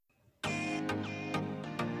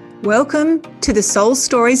Welcome to the Soul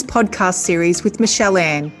Stories podcast series with Michelle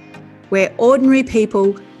Ann, where ordinary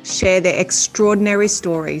people share their extraordinary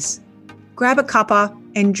stories. Grab a cuppa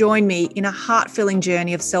and join me in a heart-filling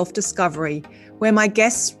journey of self-discovery, where my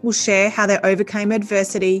guests will share how they overcame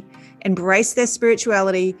adversity, embraced their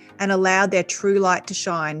spirituality, and allowed their true light to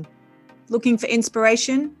shine. Looking for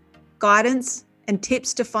inspiration, guidance, and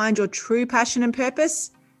tips to find your true passion and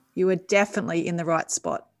purpose? You are definitely in the right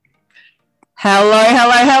spot. Hello,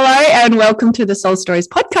 and welcome to the Soul Stories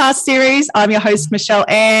podcast series. I'm your host, Michelle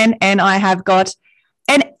Ann, and I have got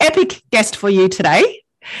an epic guest for you today.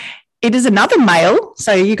 It is another male,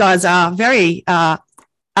 so you guys are very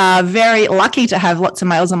lucky to have lots of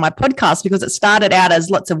males on my podcast, because it started out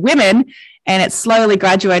as lots of women and it slowly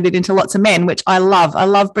graduated into lots of men, which I love. I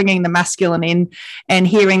love bringing the masculine in and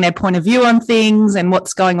hearing their point of view on things and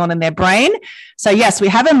what's going on in their brain. So yes, we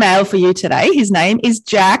have a male for you today. His name is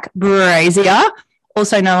Jack Brazier,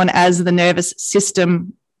 also known as the nervous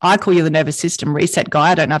system. I call you the nervous system reset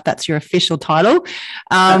guy. I don't know if that's your official title,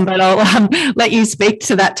 but I'll let you speak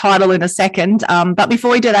to that title in a second. But before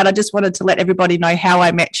we do that, I just wanted to let everybody know how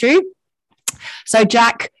I met you. So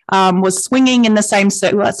Jack was swinging in the same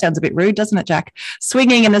circle. Well, that sounds a bit rude, doesn't it, Jack?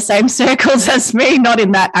 Swinging in the same circles as me, not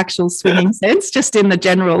in that actual swinging sense, just in the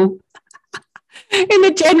general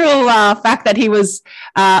fact that he was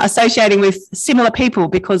associating with similar people,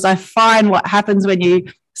 because I find what happens when you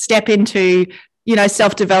step into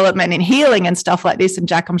self-development and healing and stuff like this. And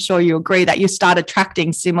Jack, I'm sure you agree that you start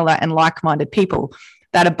attracting similar and like-minded people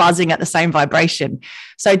that are buzzing at the same vibration.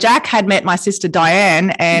 So Jack had met my sister Diane,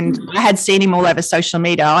 and I had seen him all over social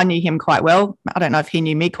media. I knew him quite well. I don't know if he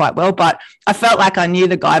knew me quite well, but I felt like I knew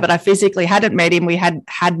the guy, but I physically hadn't met him. We had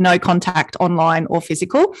no contact online or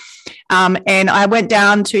physical. And I went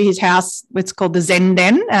down to his house, it's called the Zen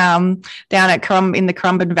Den, down at in the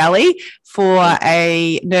Currumbin Valley, for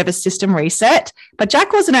a nervous system reset. But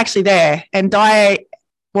Jack wasn't actually there, and Diane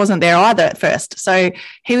wasn't there either at first. So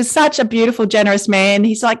he was such a beautiful, generous man.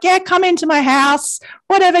 He's like, yeah, come into my house,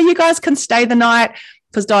 whatever, you guys can stay the night,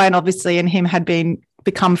 because Diane obviously and him had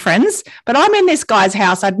become friends. But I'm in this guy's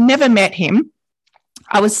house. I'd never met him.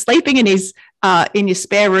 I was sleeping in his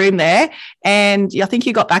spare room there, and I think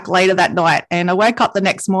you got back later that night. And I woke up the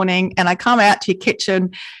next morning and I come out to your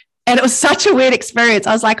kitchen, and it was such a weird experience.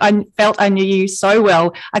 I was like, I felt I knew you so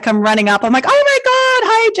well. I come running up. I'm like, oh my God,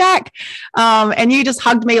 hey, Jack. And you just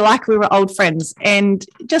hugged me like we were old friends, and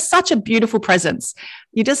just such a beautiful presence.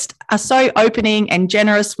 You just are so opening and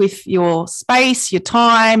generous with your space, your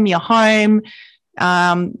time, your home.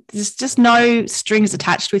 There's just no strings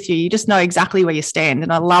attached with you. You just know exactly where you stand.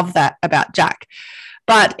 And I love that about Jack.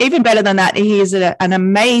 But even better than that, he is an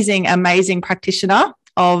amazing, amazing practitioner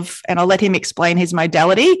and I'll let him explain his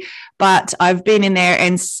modality, but I've been in there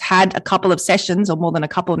and had a couple of sessions, or more than a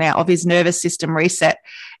couple now, of his nervous system reset,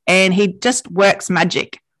 and he just works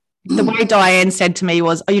magic. The way Diane said to me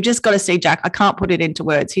was, oh, you just got to see Jack. I can't put it into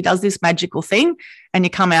words. He does this magical thing and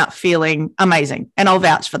you come out feeling amazing, and I'll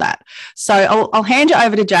vouch for that. So I'll hand you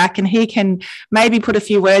over to Jack, and he can maybe put a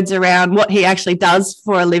few words around what he actually does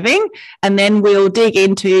for a living, and then we'll dig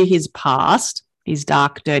into his past, his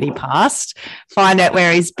dark, dirty past, find out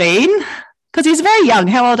where he's been, because he's very young.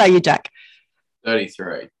 How old are you, Jack?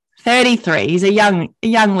 33. 33. He's a young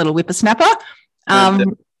little whippersnapper.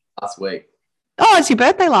 Last week. Oh, it's your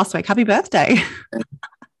birthday last week. Happy birthday.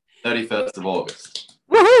 31st of August.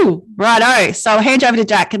 Woohoo! Righto. So I'll hand you over to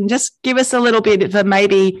Jack and just give us a little bit of a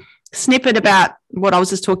maybe snippet about what I was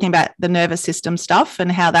just talking about, the nervous system stuff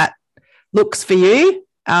and how that looks for you,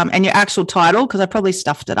 and your actual title, because I probably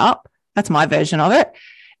stuffed it up. That's my version of it.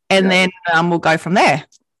 And then we'll go from there.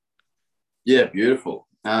 Yeah, beautiful.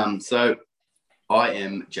 So I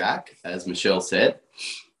am Jack, as Michelle said,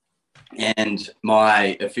 and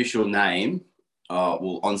my official name,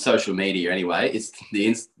 on social media anyway, is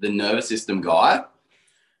the nervous system guy.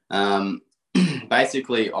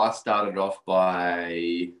 Basically, I started off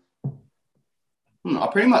I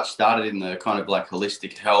pretty much started in the kind of like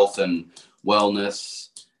holistic health and wellness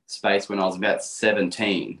space when I was about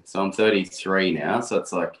 17. So I'm 33 now. So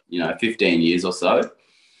it's like, 15 years or so.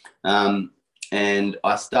 And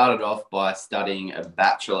I started off by studying a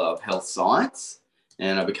Bachelor of Health Science,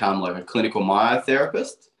 and I become like a clinical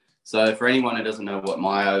myotherapist. So for anyone who doesn't know what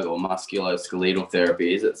myo or musculoskeletal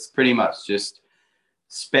therapy is, it's pretty much just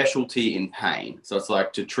specialty in pain. So it's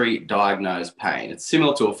like to treat, diagnose pain. It's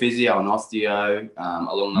similar to a physio and osteo,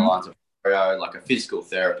 along the lines of like a physical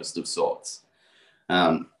therapist of sorts.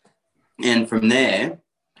 And from there,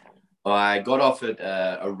 I got offered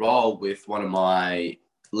a role with one of my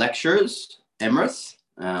lecturers, Emrys,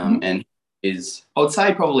 and is, I would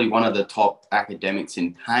say, probably one of the top academics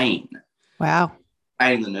in pain. Wow.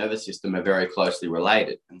 Pain and the nervous system are very closely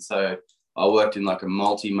related. And so I worked in like a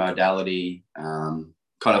multi-modality kind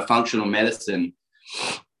of functional medicine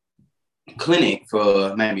clinic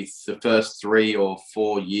for maybe the first 3 or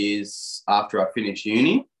 4 years after I finished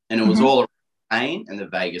uni. And it was all around pain and the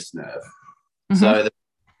vagus nerve. So the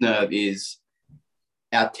nerve is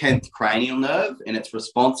our 10th cranial nerve, and it's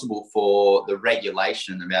responsible for the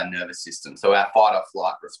regulation of our nervous system. So our fight or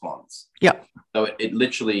flight response. Yep. So it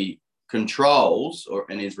literally controls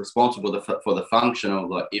and is responsible for the function of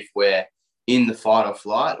like if we're in the fight or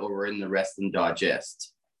flight or we're in the rest and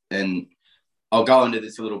digest. And I'll go into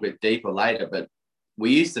this a little bit deeper later, but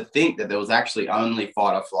we used to think that there was actually only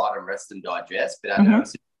fight or flight and rest and digest, but our nervous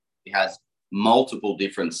system has multiple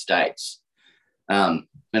different states.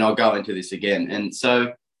 And I'll go into this again. And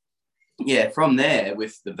so, yeah, from there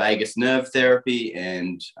with the vagus nerve therapy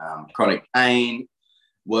and chronic pain,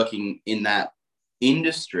 working in that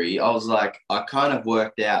industry, I was like, I kind of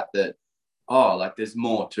worked out that, like there's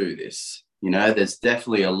more to this. There's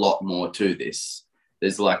definitely a lot more to this.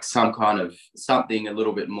 There's like some kind of something a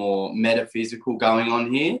little bit more metaphysical going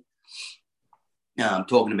on here.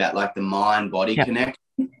 Talking about like the mind-body connection.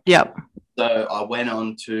 Yep. So I went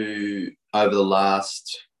on to, over the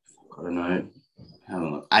last, I don't know, how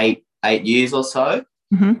long, 8 years or so,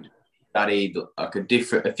 studied like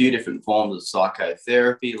a few different forms of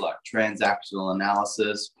psychotherapy, like transactional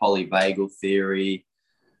analysis, polyvagal theory.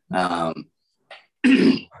 What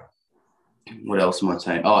else am I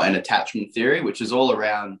saying? And attachment theory, which is all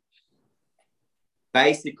around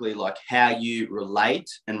basically like how you relate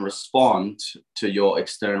and respond to your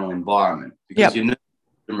external environment, because your nervous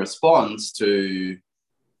system responds to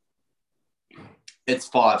its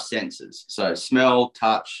 5 senses. So smell,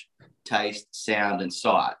 touch, taste, sound, and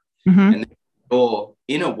sight. And your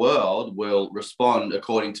inner world will respond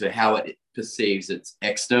according to how it perceives its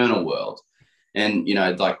external world. And,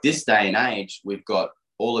 like this day and age, we've got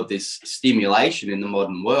all of this stimulation in the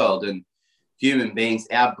modern world, and human beings,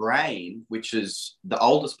 our brain, which is the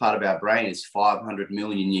oldest part of our brain, is 500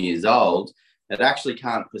 million years old. It actually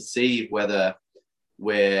can't perceive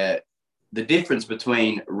where the difference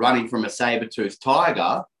between running from a saber-toothed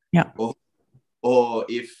tiger or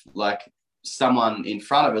if like someone in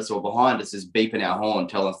front of us or behind us is beeping our horn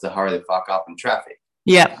telling us to hurry the fuck up in traffic.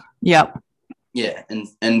 Yeah.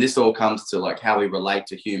 And this all comes to like how we relate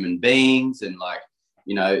to human beings, and like,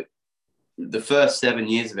 the first 7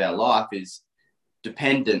 years of our life is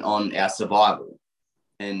dependent on our survival.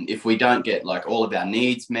 And if we don't get like all of our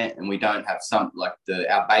needs met, and we don't have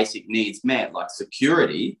our basic needs met, like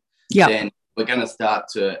security, then we're going to start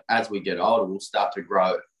to, as we get older, we'll start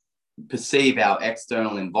to perceive our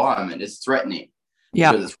external environment as threatening.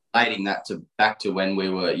 Because it's relating that back to when we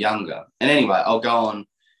were younger. And anyway, I'll go on.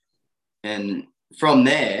 And from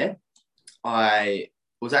there, I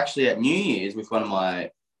was actually at New Year's with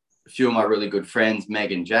a few of my really good friends,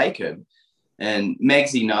 Meg and Jacob. And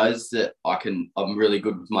Megsy knows that I'm really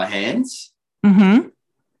good with my hands. Said,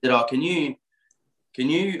 can you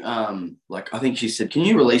like, I think she said, can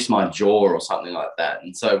you release my jaw or something like that?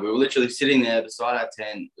 And so we were literally sitting there beside our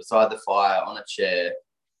tent, beside the fire on a chair.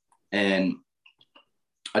 And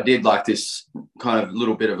I did like this kind of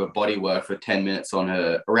little bit of a body work for 10 minutes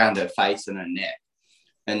around her face and her neck.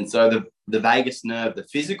 And so the vagus nerve, the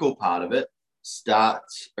physical part of it,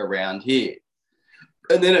 starts around here.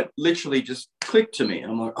 And then it literally just clicked to me.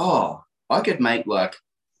 I'm like, I could make like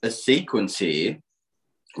a sequence here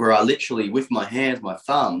where I literally, with my hands, my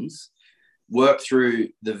thumbs, work through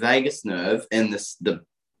the vagus nerve and the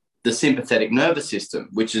sympathetic nervous system,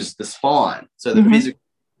 which is the spine. So the physical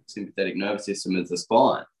sympathetic nervous system is the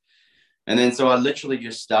spine. And then so I literally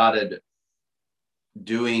just started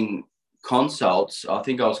doing consults. I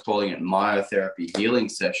think I was calling it myotherapy healing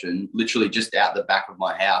session, literally just out the back of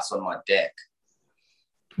my house on my deck.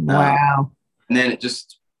 Wow. And then it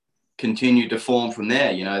just continued to form from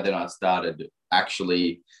there. Then I started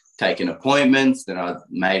actually taking appointments. Then I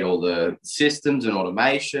made all the systems and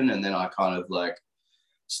automation. And then I kind of like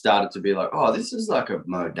started to be like, this is like a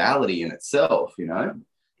modality in itself,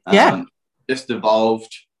 just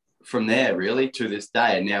evolved from there really to this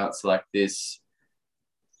day. And now it's like this,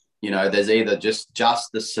 there's either just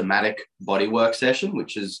the somatic bodywork session,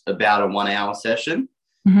 which is about a 1 hour session.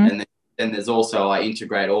 And then there's also, I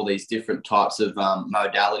integrate all these different types of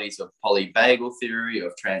modalities of polyvagal theory,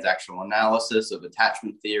 of transactional analysis, of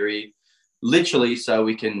attachment theory, literally so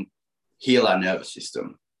we can heal our nervous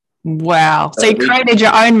system. Wow. So you created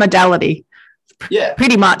your own modality. Yeah.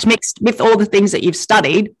 Pretty much mixed with all the things that you've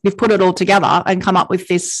studied, you've put it all together and come up with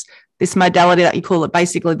this this modality that you call it,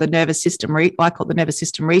 basically the nervous system, I call it the nervous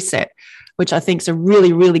system reset, which I think is a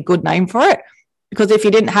really, really good name for it. Because if you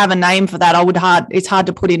didn't have a name for that, it's hard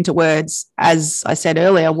to put into words, as I said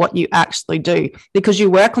earlier, what you actually do, because you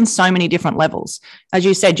work on so many different levels. As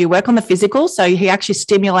you said, you work on the physical. So he actually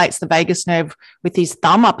stimulates the vagus nerve with his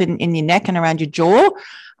thumb up in your neck and around your jaw.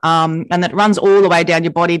 And that runs all the way down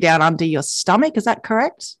your body, down under your stomach. Is that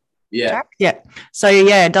correct? Yeah. Jack? Yeah. So,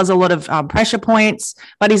 yeah, it does a lot of pressure points,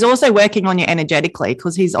 but he's also working on you energetically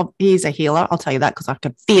because he's a healer. I'll tell you that because I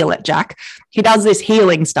can feel it, Jack. He does this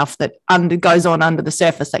healing stuff that goes on under the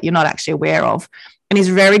surface that you're not actually aware of. And he's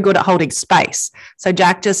very good at holding space. So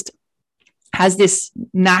Jack just has this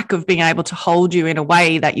knack of being able to hold you in a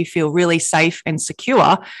way that you feel really safe and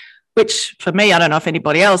secure, which for me, I don't know if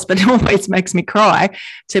anybody else, but it always makes me cry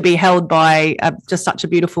to be held by just such a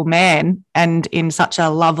beautiful man and in such a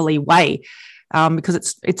lovely way,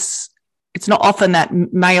 because it's not often that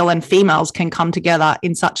male and females can come together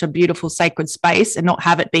in such a beautiful sacred space and not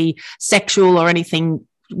have it be sexual or anything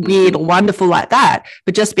weird or wonderful like that,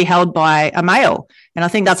 but just be held by a male. And I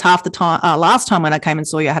think that's half the time. Last time when I came and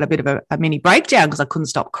saw you, I had a bit of a mini breakdown because I couldn't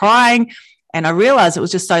stop crying. And I realized it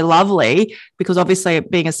was just so lovely because obviously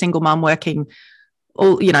being a single mum working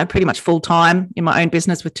pretty much full time in my own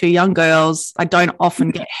business with two young girls, I don't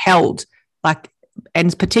often get held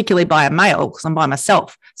and particularly by a male because I'm by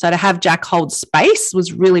myself. So to have Jack hold space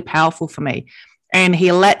was really powerful for me. And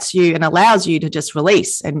he lets you and allows you to just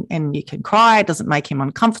release and you can cry. It doesn't make him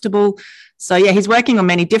uncomfortable. So yeah, he's working on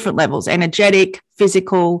many different levels, energetic,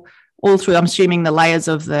 physical, all through, I'm assuming, the layers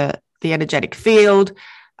of the energetic field.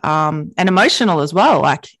 And emotional as well.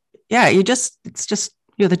 You're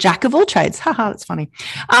the jack of all trades. Haha, that's funny.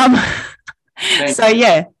 So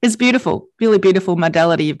yeah, it's beautiful, really beautiful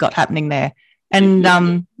modality you've got happening there. And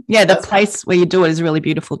the place where you do it is really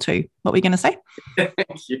beautiful too. What were you going to say?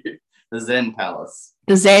 Thank you. The Zen Palace.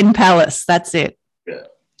 The Zen Palace. That's it. Yeah.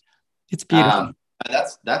 It's beautiful.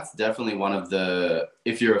 That's definitely one of the,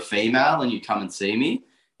 if you're a female and you come and see me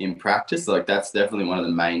in practice, that's definitely one of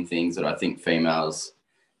the main things that I think females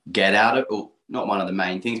get out of, or not one of the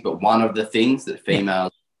main things, but one of the things that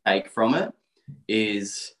females take from it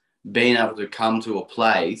is being able to come to a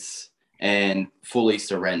place and fully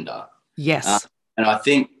surrender. Yes. And I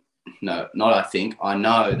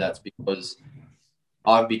know that's because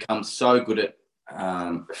I've become so good at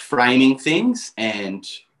framing things and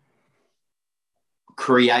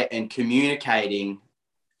communicating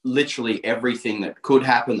literally everything that could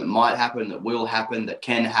happen, that might happen, that will happen, that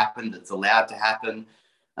can happen, that's allowed to happen,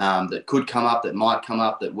 that could come up, that might come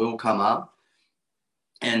up, that will come up,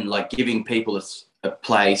 and giving people a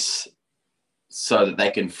place so that they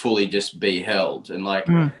can fully just be held. And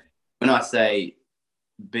when I say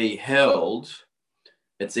be held,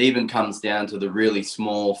 it even comes down to the really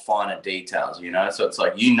small, finer details, So it's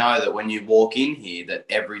that when you walk in here, that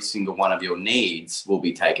every single one of your needs will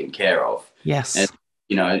be taken care of. Yes. And,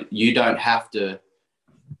 you don't have to,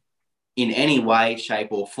 in any way, shape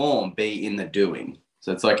or form, be in the doing.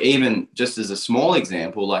 So it's even just as a small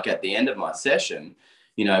example, at the end of my session,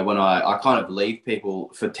 when I kind of leave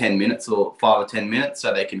people for 10 minutes or 5 or 10 minutes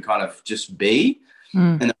so they can kind of just be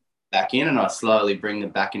and then back in, and I slowly bring them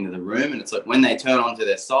back into the room. And it's when they turn onto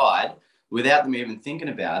their side, without them even thinking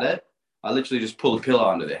about it, I literally just pull a pillow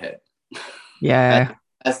under their head. Yeah.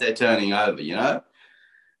 As they're turning over,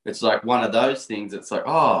 It's one of those things. It's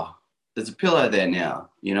oh, there's a pillow there now.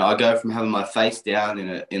 I go from having my face down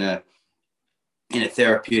in a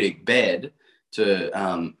therapeutic bed to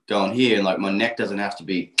going here, and my neck doesn't have to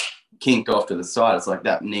be kinked off to the side. It's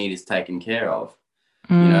that need is taken care of.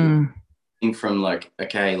 From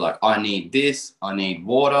I need this, I need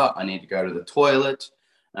water, I need to go to the toilet,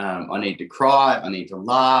 I need to cry, I need to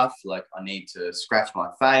laugh, I need to scratch my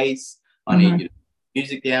face, I need to get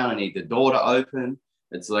music down, I need the door to open.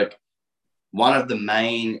 It's one of the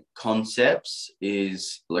main concepts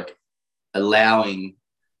is allowing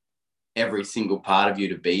every single part of you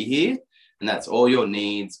to be here. And that's all your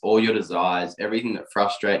needs, all your desires, everything that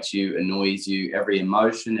frustrates you, annoys you, every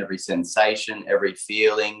emotion, every sensation, every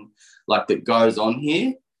feeling that goes on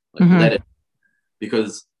here. Let it,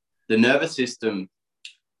 because the nervous system,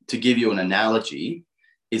 to give you an analogy,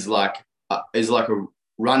 is like a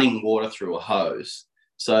running water through a hose.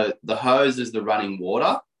 So the hose is the running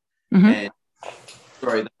water, and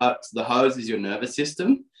the hose is your nervous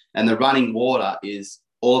system, and the running water is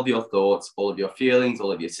all of your thoughts, all of your feelings,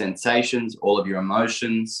 all of your sensations, all of your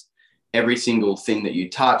emotions, every single thing that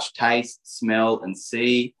you touch, taste, smell, and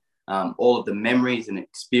see, all of the memories and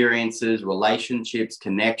experiences, relationships,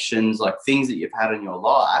 connections, things that you've had in your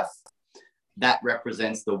life, that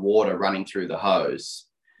represents the water running through the hose.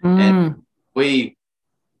 Mm. And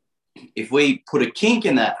if we put a kink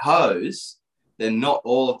in that hose, then not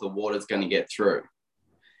all of the water is going to get through.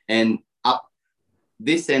 And up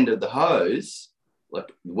this end of the hose,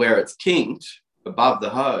 like where it's kinked above the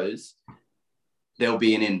hose, there'll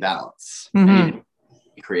be an imbalance and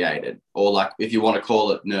created, or like if you want to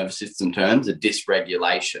call it nervous system terms, a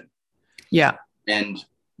dysregulation. Yeah. And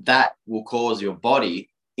that will cause your body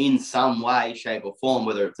in some way, shape or form,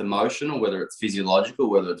 whether it's emotional, whether it's physiological,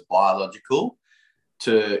 whether it's biological,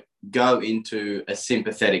 to go into a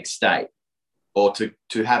sympathetic state or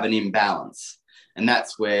to have an imbalance. And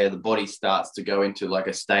that's where the body starts to go into like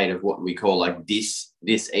a state of what we call like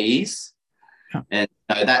dis-ease. Yeah. And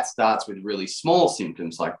that starts with really small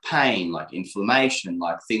symptoms like pain, like inflammation,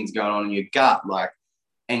 like things going on in your gut, like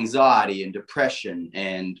anxiety and depression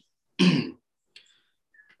and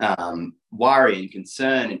worry and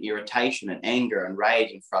concern and irritation and anger and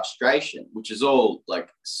rage and frustration, which is all like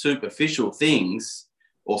superficial things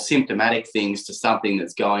or symptomatic things to something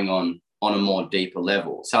that's going on a more deeper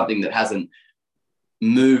level, something that hasn't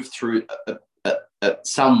moved through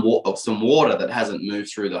some water that hasn't moved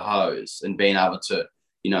through the hose and been able to,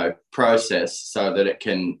 process so that it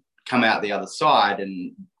can come out the other side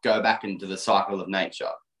and go back into the cycle of nature.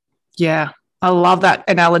 Yeah. I love that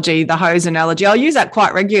analogy, the hose analogy. I'll use that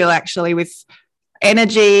quite regularly, actually, with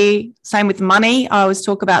energy. Same with money. I always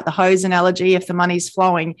talk about the hose analogy. If the money's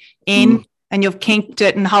flowing in and you've kinked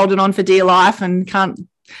it and holding on for dear life and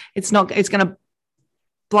it's going to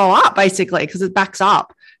blow up basically because it backs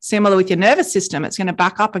up. Similar with your nervous system, it's going to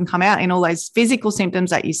back up and come out in all those physical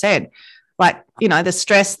symptoms that you said, like, the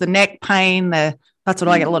stress, the neck pain, that's what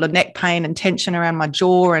I get, a lot of neck pain and tension around my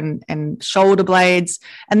jaw and shoulder blades.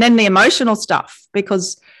 And then the emotional stuff,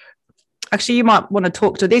 because actually you might want to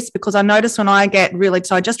talk to this, because I notice when I get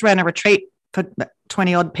so I just ran a retreat for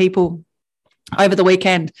 20 odd people over the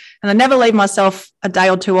weekend, and I never leave myself a day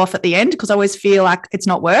or two off at the end because I always feel like it's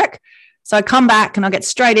not work. So I come back and I get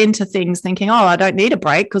straight into things thinking, I don't need a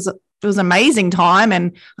break because it was an amazing time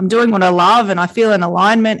and I'm doing what I love and I feel in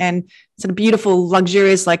alignment and it's in a beautiful,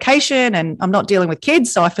 luxurious location and I'm not dealing with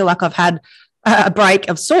kids. So I feel like I've had a break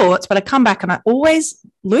of sorts, but I come back and I always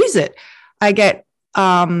lose it. I get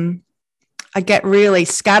really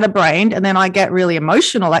scatterbrained and then I get really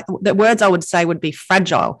emotional. Like the words I would say would be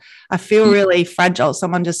fragile. I feel really fragile.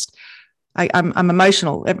 I'm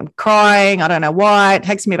emotional. I'm crying. I don't know why. It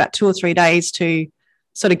takes me about 2 or 3 days to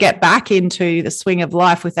sort of get back into the swing of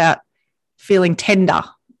life without feeling tender.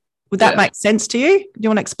 Would that make sense to you? Do you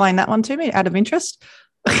want to explain that one to me out of interest?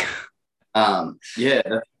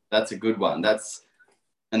 That's a good one.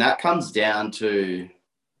 And that comes down to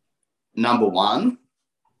number one,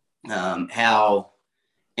 how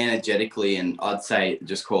energetically and I'd say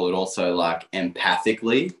just call it also like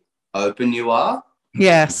empathically open you are.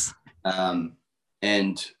 Yes. And,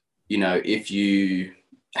 if you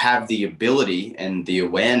have the ability and the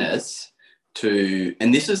awareness to,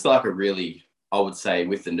 and this is like a really, I would say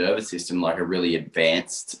with the nervous system, like a really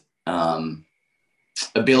advanced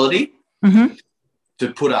ability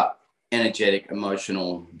to put up energetic,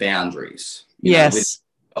 emotional boundaries. Yes. With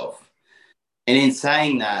yourself. And in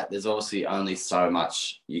saying that, there's obviously only so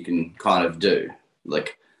much you can kind of do.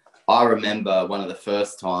 Like, I remember one of the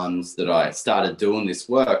first times that I started doing this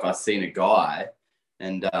work, I seen a guy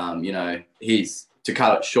and, to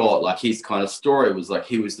cut it short, like his kind of story was like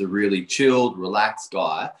he was the really chilled, relaxed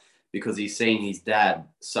guy because he's seen his dad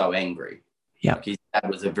so angry. Yeah. Like his dad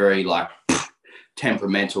was a very like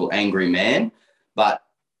temperamental, angry man. But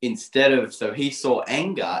so he saw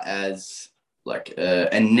anger as like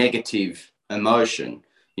a negative emotion,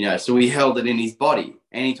 so he held it in his body.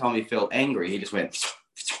 Anytime he felt angry, he just went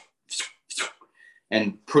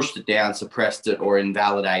and pushed it down, suppressed it or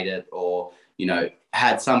invalidated it or,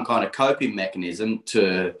 had some kind of coping mechanism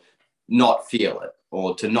to not feel it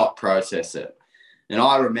or to not process it. And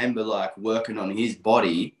I remember like working on his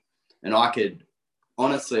body and I could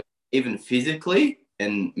honestly, even physically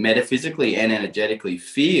and metaphysically and energetically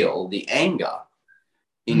feel the anger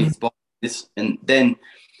in his body. And then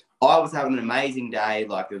I was having an amazing day.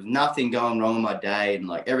 Like there was nothing going wrong in my day and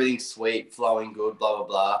like everything's sweet, flowing good, blah, blah,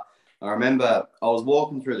 blah. I remember I was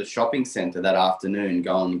walking through the shopping centre that afternoon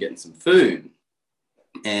going and getting some food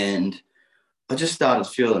and I just started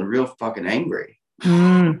feeling real fucking angry.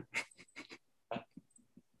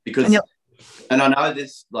 Because, and I know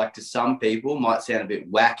this like to some people might sound a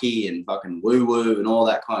bit wacky and fucking woo-woo and all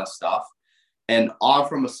that kind of stuff. And I'm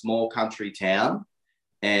from a small country town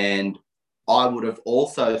and I would have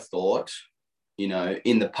also thought,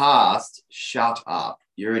 in the past, shut up.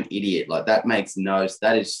 You're an idiot. Like that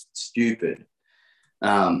is stupid.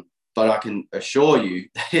 but I can assure you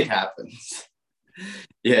that it happens.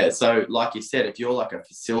 Yeah. So like you said, if you're like a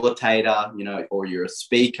facilitator, you know, or you're a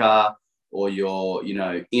speaker, or you're, you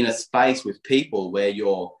know, in a space with people where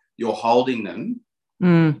you're holding them,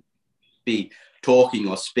 be talking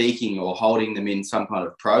or speaking or holding them in some kind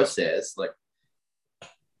of process, like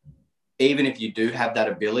even if you do have that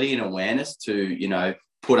ability and awareness to, you know,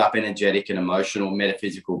 put up energetic and emotional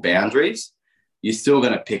metaphysical boundaries, you're still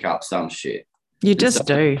going to pick up some shit. You just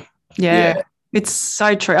do. Yeah. It's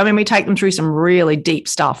so true. I mean, we take them through some really deep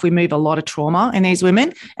stuff. We move a lot of trauma in these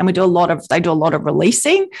women, and they do a lot of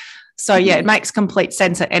releasing. So yeah, it makes complete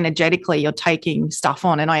sense that energetically you're taking stuff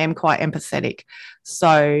on, and I am quite empathetic.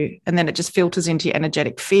 So, and then it just filters into your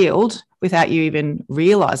energetic field without you even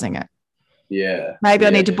realizing it. Yeah. Maybe I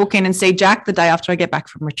need to book in and see Jack the day after I get back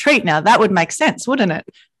from retreat. Now that would make sense, wouldn't it?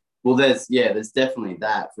 Well, there's definitely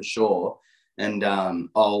that for sure. And I'm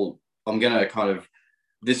going to kind of,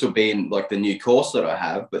 this will be in like the new course that I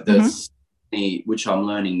have, but there's which I'm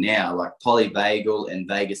learning now, like polyvagal and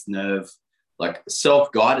vagus nerve, like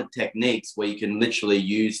self-guided techniques where you can literally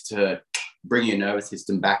use to bring your nervous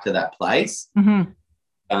system back to that place.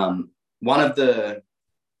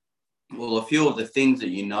 A few of the things that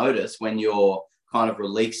you notice when you're kind of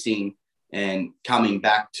releasing and coming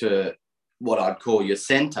back to what I'd call your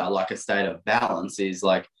center, like a state of balance, is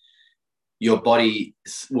like your body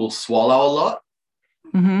will swallow a lot.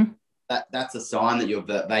 That's a sign that your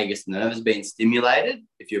vagus nerve has been stimulated.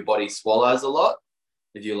 If your body swallows a lot,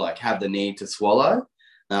 if you like have the need to swallow.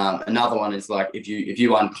 Another one is like if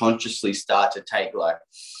you unconsciously start to take like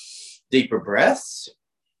deeper breaths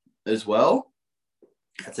as well.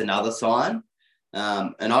 That's another sign.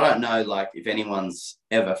 And I don't know like if anyone's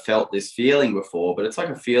ever felt this feeling before, but it's like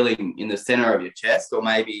a feeling in the center of your chest or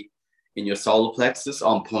maybe in your solar plexus.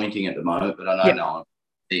 I'm pointing at the moment, but I know no one can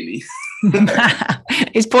see me.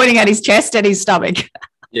 He's pointing at his chest and his stomach.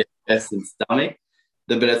 Yeah, chest and stomach.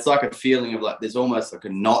 But it's like a feeling of like there's almost like a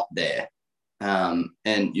knot there.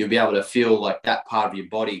 And you'll be able to feel like that part of your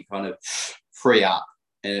body kind of free up.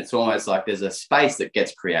 And it's almost like there's a space that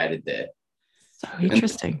gets created there. So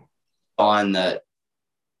interesting. Find that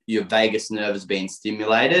your vagus nerve has been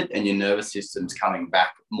stimulated and your nervous system's coming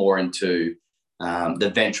back more into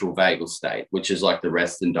the ventral vagal state, which is like the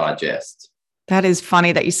rest and digest. That is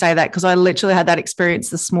funny that you say that, because I literally had that experience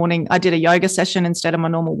this morning. I did a yoga session instead of my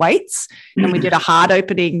normal weights, and we did a heart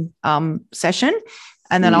opening session.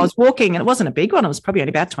 And then I was walking, and it wasn't a big one. It was probably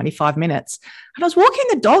only about 25 minutes. And I was walking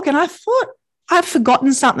the dog, and I thought I'd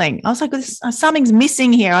forgotten something. I was like, something's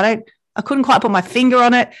missing here. I couldn't quite put my finger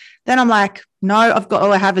on it. Then I'm like, no,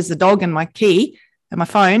 all I have is the dog and my key and my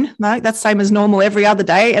phone. No, that's the same as normal every other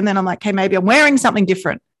day. And then I'm like, okay, maybe I'm wearing something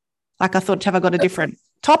different. Like I thought, have I got a different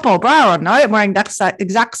top or bra? Or no, I'm wearing that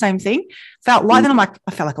exact same thing. Felt light. Then I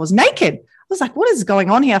felt like I was naked. I was like, what is going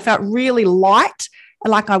on here? I felt really light,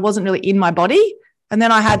 like I wasn't really in my body. And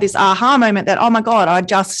then I had this aha moment that, oh my God, I'd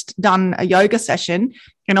just done a yoga session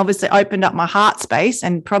and obviously opened up my heart space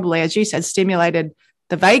and probably, as you said, stimulated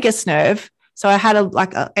the vagus nerve. So I had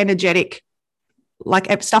a energetic,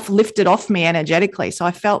 like stuff lifted off me energetically. So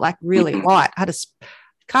I felt like really light. I just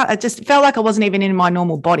felt like I wasn't even in my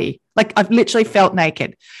normal body. Like I literally felt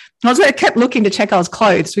naked. I kept looking to check I was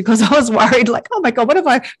clothes because I was worried, like, oh my God, what if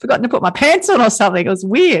I forgotten to put my pants on or something? It was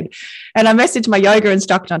weird. And I messaged my yoga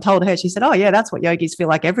instructor and I told her, she said, oh yeah, that's what yogis feel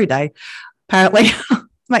like every day. Apparently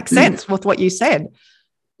makes sense with what you said.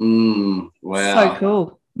 Wow. So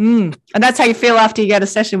cool. And that's how you feel after you get a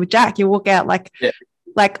session with Jack. You walk out like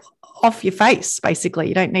off your face, basically.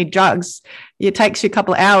 You don't need drugs. It takes you a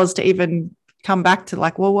couple of hours to even come back to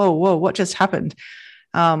like, whoa, what just happened?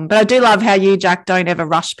 But I do love how you, Jack, don't ever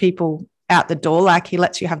rush people out the door. Like he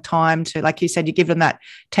lets you have time to, like you said, you give them that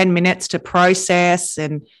 10 minutes to process.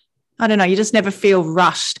 And I don't know, you just never feel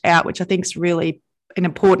rushed out, which I think is really an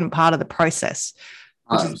important part of the process,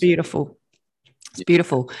 which is beautiful. It's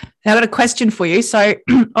beautiful. Now I've got a question for you. So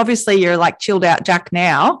obviously you're like chilled out Jack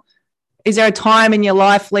now. Is there a time in your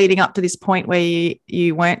life leading up to this point where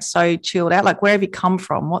you weren't so chilled out? Like where have you come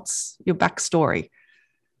from? What's your backstory?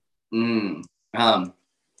 So I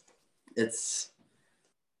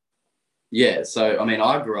mean,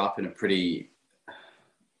 I grew up in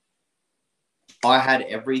I had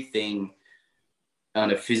everything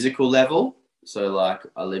on a physical level. So like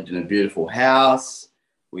I lived in a beautiful house.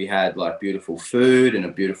 We had like beautiful food in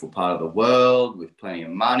a beautiful part of the world with plenty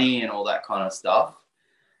of money and all that kind of stuff.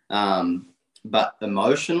 But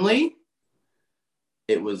emotionally,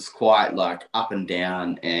 it was quite like up and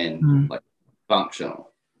down and like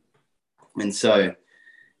functional. And so,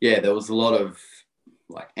 yeah, there was a lot of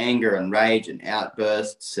like anger and rage and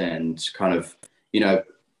outbursts and kind of, you know,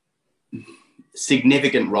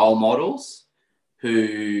 significant role models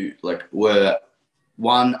who like were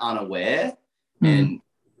unaware and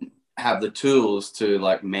have the tools to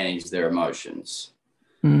like manage their emotions.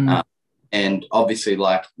 And obviously,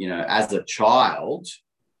 like, you know, as a child,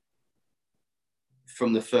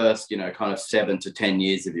 from the first, you know, kind of 7 to 10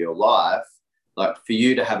 years of your life, like for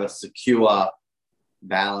you to have a secure,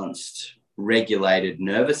 balanced, regulated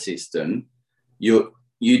nervous system, you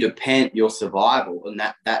depend your survival, and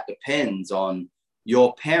that depends on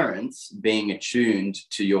your parents being attuned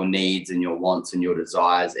to your needs and your wants and your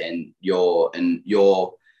desires and your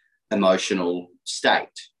emotional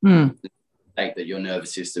state, state that your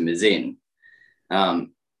nervous system is in.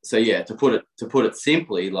 So yeah, to put it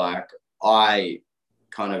simply, like I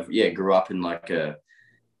kind of grew up in like a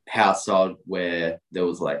household where there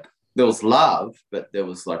was love, but there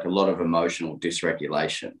was like a lot of emotional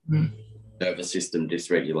dysregulation, nervous system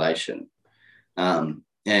dysregulation.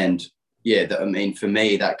 And yeah, I mean, for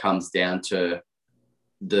me, that comes down to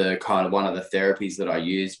the kind of one of the therapies that I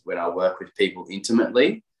use when I work with people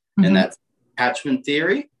intimately, and that's attachment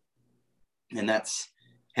theory. And that's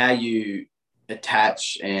how you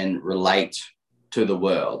attach and relate to the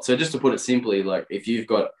world. So just to put it simply, like if you've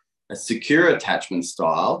got a secure attachment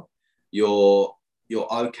style, you're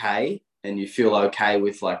okay and you feel okay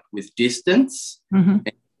with distance,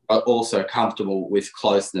 but also comfortable with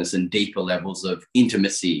closeness and deeper levels of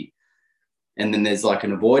intimacy. And then there's like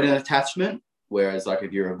an avoidant attachment, whereas like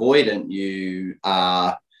if you're avoidant, you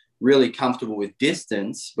are really comfortable with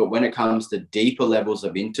distance, but when it comes to deeper levels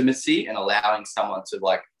of intimacy and allowing someone to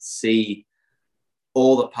like see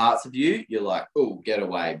all the parts of you, you're like, oh, get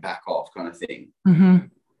away, back off kind of thing.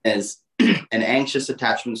 As an anxious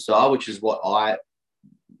attachment style, which is what I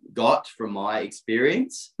got from my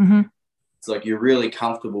experience, it's like you're really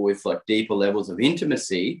comfortable with like deeper levels of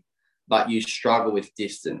intimacy, but you struggle with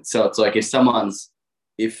distance. So it's like if someone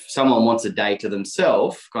wants a day to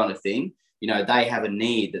themselves kind of thing, you know, they have a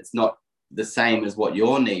need that's not the same as what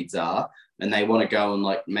your needs are, and they want to go and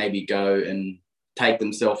like maybe go and take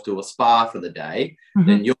themselves to a spa for the day,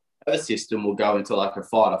 then your nervous system will go into like a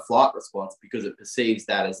fight or flight response because it perceives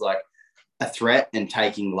that as like a threat and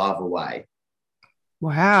taking love away.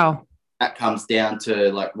 Wow. That comes down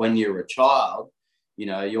to like when you're a child, you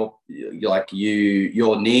know,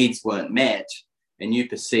 your needs weren't met, and you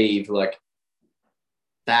perceive like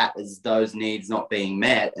that as those needs not being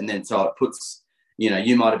met, and then so it puts, you know,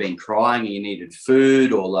 you might have been crying and you needed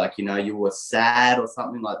food, or like, you know, you were sad or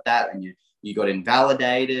something like that, and you got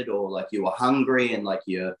invalidated, or like you were hungry and like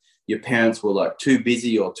your parents were like too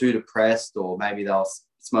busy or too depressed, or maybe they were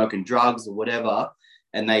smoking drugs or whatever,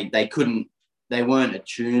 and they weren't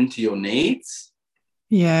attuned to your needs.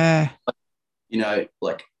 Yeah. You know,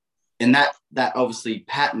 like, and that obviously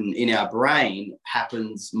pattern in our brain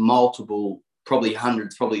happens multiple, probably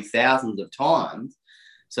hundreds, probably thousands of times.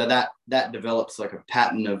 So that develops like a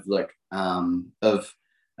pattern of like,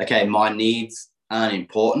 okay, my needs aren't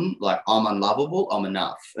important. Like I'm unlovable, I'm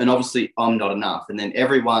enough. And obviously I'm not enough. And then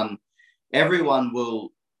everyone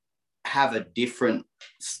will have a different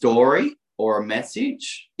story or a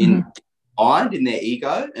message in mind, in their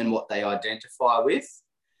ego and what they identify with.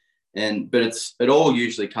 But it all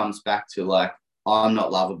usually comes back to like, I'm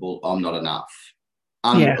not lovable, I'm not enough.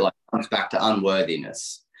 Like comes back to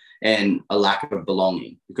unworthiness and a lack of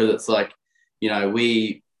belonging, because it's like, you know,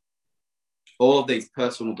 all of these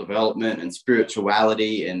personal development and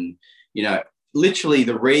spirituality and, you know, literally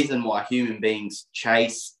the reason why human beings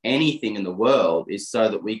chase anything in the world is so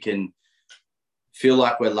that we can feel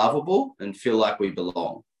like we're lovable and feel like we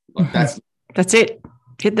belong. Like that's it.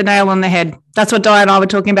 Hit the nail on the head. That's what Di and I were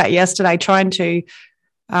talking about yesterday, trying to,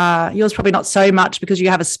 yours probably not so much because you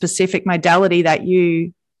have a specific modality that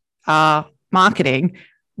you are marketing.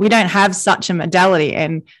 We don't have such a modality.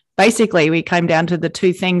 And basically we came down to the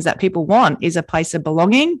two things that people want is a place of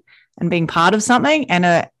belonging and being part of something,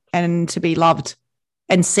 and to be loved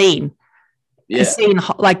and seen. Yeah. Seen,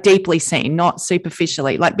 like deeply seen, not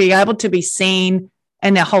superficially, like being able to be seen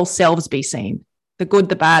and their whole selves be seen, the good,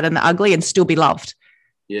 the bad and the ugly, and still be loved.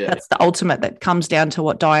 Yeah. That's the ultimate that comes down to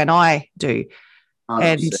what Di and I do.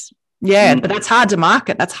 100%. And but that's hard to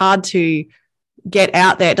market. That's hard to get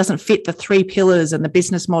out there. It doesn't fit the 3 pillars and the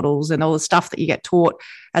business models and all the stuff that you get taught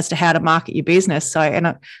as to how to market your business. So, and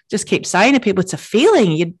I just keep saying to people, it's a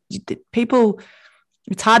feeling. People,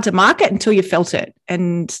 it's hard to market until you felt it.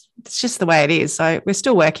 And it's just the way it is. So we're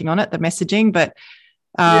still working on it, the messaging, but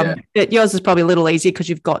yours is probably a little easier because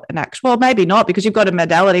you've got an actual, well, maybe not because you've got a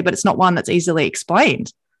modality, but it's not one that's easily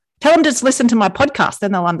explained. Tell them to just listen to my podcast,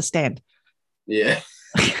 then they'll understand. Yeah.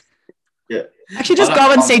 Yeah. Actually, just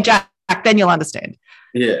go and see Jack, then you'll understand.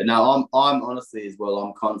 Yeah, no, I'm honestly as well.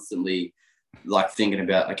 I'm constantly like thinking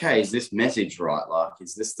about, okay, is this message right? Like,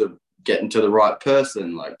 is this the getting to the right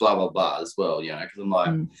person? Like, blah blah blah as well. You know, because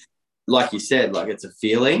I'm like you said, like it's a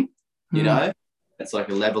feeling. You know, it's like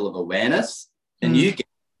a level of awareness, and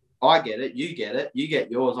I get it, you get it, you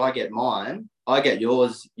get yours, I get mine, I get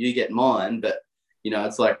yours, you get mine. But you know,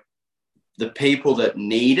 it's like the people that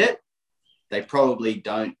need it, they probably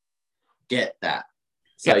don't get that.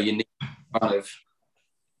 So you need to kind of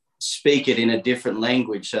speak it in a different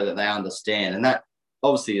language so that they understand. And that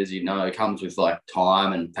obviously, as you know, comes with like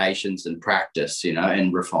time and patience and practice, you know,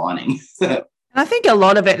 and refining. And I think a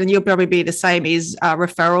lot of it, and you'll probably be the same, is a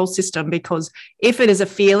referral system, because if it is a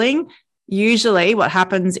feeling, usually what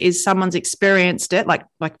happens is someone's experienced it, like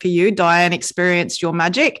for you, Diane experienced your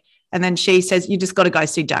magic, and then she says, you just got to go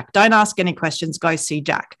see Jack. Don't ask any questions, go see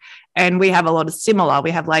Jack. And we have a lot of similar.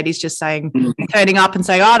 We have ladies just saying, turning up and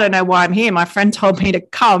saying, oh, I don't know why I'm here. My friend told me to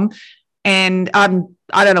come, and I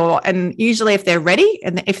don't know. And usually if they're ready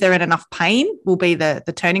and if they're in enough pain will be the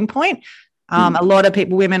turning point. A lot of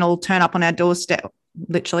people, women will turn up on our doorstep,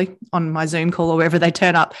 literally on my Zoom call or wherever they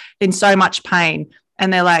turn up, in so much pain.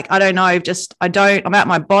 And they're like, I don't know, I'm at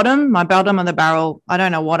my bottom of the barrel. I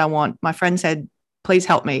don't know what I want. My friend said, please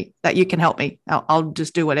help me, that you can help me. I'll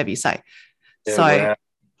just do whatever you say. Yeah, So, wow.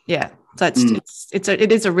 yeah. So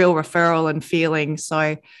it is a real referral and feeling.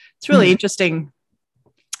 So it's really interesting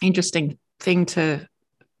thing to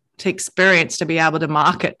experience, to be able to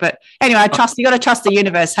market. But anyway, you got to trust the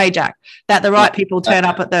universe. Hey, Jack, that the right people turn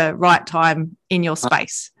up at the right time in your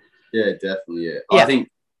space. Yeah, definitely. Yeah. Yeah. I think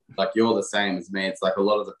like you're the same as me. It's like a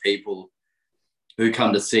lot of the people who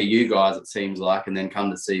come to see you guys, it seems like, and then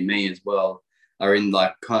come to see me as well, are in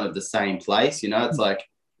like kind of the same place. You know, it's like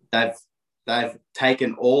they've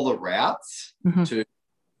taken all the routes to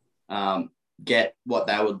get what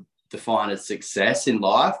they would define as success in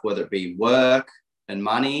life, whether it be work and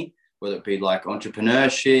money, whether it be like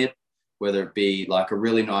entrepreneurship, whether it be like a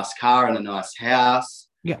really nice car and a nice house,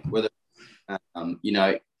 whether you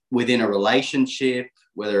know, within a relationship,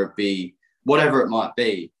 whether it be whatever it might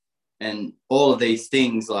be. And all of these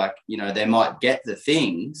things, like, you know, they might get the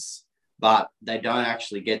things, but they don't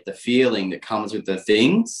actually get the feeling that comes with the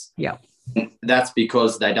things. Yeah. And that's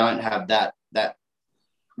because they don't have that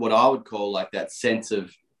what I would call like that sense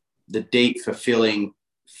of the deep fulfilling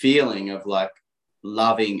feeling of like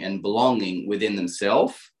loving and belonging within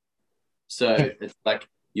themselves. So it's like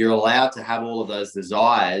you're allowed to have all of those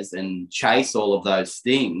desires and chase all of those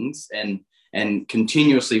things and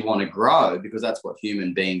continuously want to grow, because that's what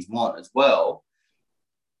human beings want as well.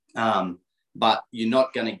 But you're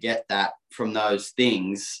not going to get that from those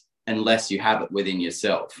things unless you have it within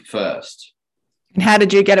yourself first. And how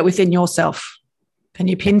did you get it within yourself? Can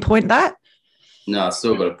you pinpoint that? No, I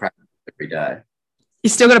still got to practice every day. You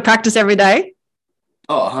still got to practice every day?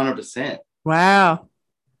 Oh, 100%. Wow.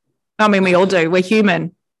 I mean, we all do. We're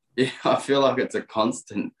human. Yeah, I feel like it's a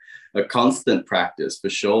constant practice for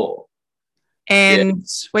sure. And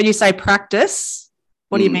when you say practice,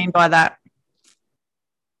 what do you mean by that?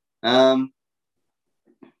 Well,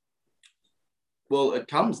 it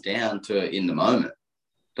comes down to in the moment,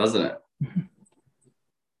 doesn't it?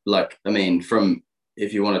 Like, I mean,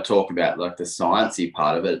 if you want to talk about like the sciencey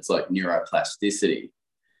part of it, it's like neuroplasticity,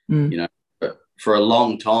 you know. But for a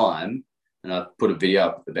long time, and I put a video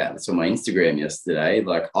up about this on my Instagram yesterday,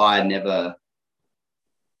 like I never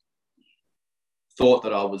thought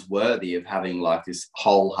that I was worthy of having like this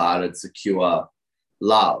wholehearted, secure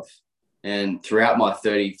love. And throughout my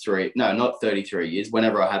 33 years,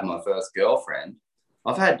 whenever I had my first girlfriend,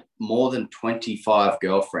 I've had more than 25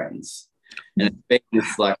 girlfriends. And it's been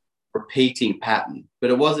this like repeating pattern.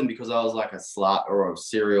 But it wasn't because I was like a slut or a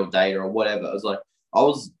serial dater or whatever. It was like I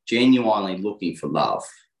was genuinely looking for love.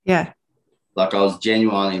 Yeah. Like I was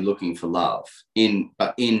genuinely looking for love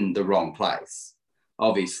but in the wrong place,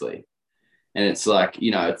 obviously. And it's like,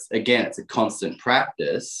 you know, it's a constant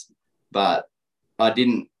practice, but I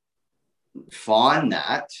didn't find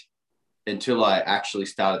that until I actually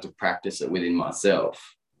started to practice it within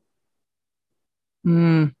myself.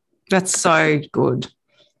 That's so good.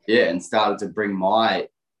 Yeah, and started to bring my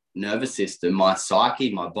nervous system, my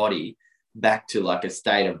psyche, my body back to like a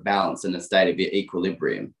state of balance and a state of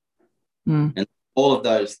equilibrium. And all of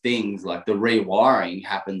those things, like the rewiring,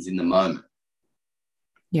 happens in the moment.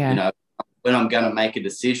 Yeah. You know, when I'm going to make a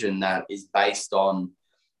decision that is based on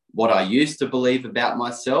what I used to believe about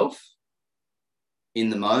myself in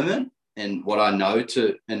the moment and what I know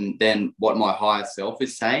and then what my higher self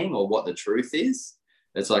is saying or what the truth is.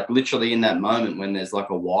 It's like literally in that moment when there's like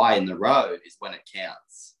a Y in the road is when it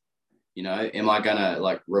counts. You know, am I going to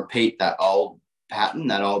like repeat that old pattern,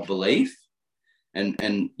 that old belief.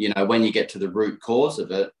 And you know, when you get to the root cause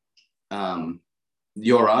of it,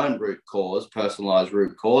 your own root cause, personalized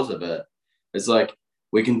root cause of it, it's like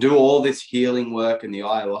we can do all this healing work and the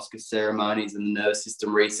ayahuasca ceremonies and the nervous system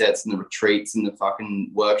resets and the retreats and the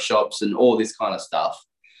fucking workshops and all this kind of stuff.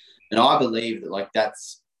 And I believe that like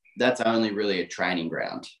that's only really a training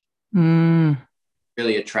ground.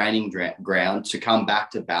 Really a training ground to come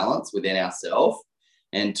back to balance within ourselves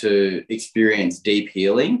and to experience deep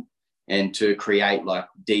healing and to create like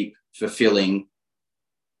deep, fulfilling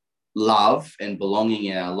love and belonging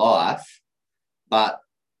in our life. But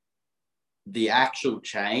the actual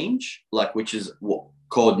change, like, which is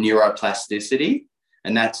called neuroplasticity,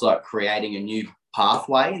 and that's like creating a new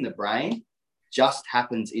pathway in the brain, just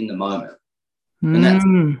happens in the moment.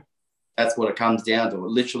 And that's what it comes down to. It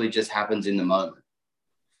literally just happens in the moment.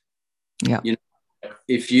 Yeah. You know,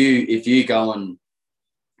 if you go and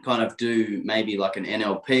kind of do maybe like an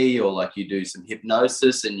NLP or like you do some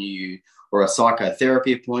hypnosis or a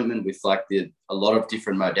psychotherapy appointment with like a lot of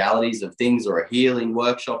different modalities of things, or a healing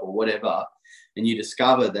workshop or whatever, and you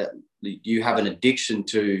discover that you have an addiction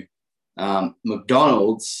to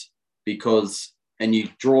McDonald's and you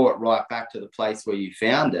draw it right back to the place where you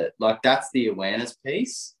found it, like that's the awareness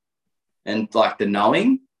piece and like the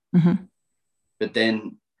knowing. But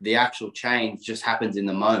then the actual change just happens in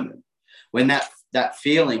the moment. When that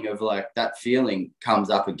feeling comes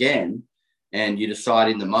up again, and you decide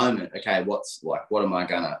in the moment, okay, what's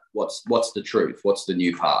the truth? What's the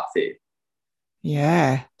new path here?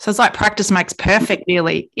 Yeah. So it's like practice makes perfect,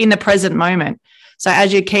 really, in the present moment. So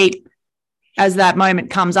as that moment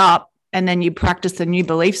comes up, and then you practice the new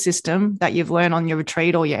belief system that you've learned on your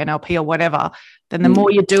retreat or your NLP or whatever, then the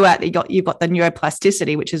more you do it, you've got the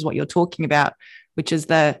neuroplasticity, which is what you're talking about, which is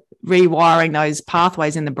the rewiring those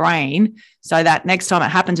pathways in the brain so that next time it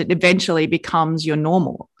happens, it eventually becomes your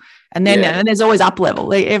normal. And then and there's always up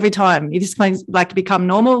level. Every time you just like to become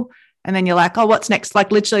normal, and then you're like, oh, what's next?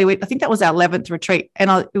 Like literally, I think that was our 11th retreat,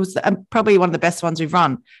 and it was probably one of the best ones we've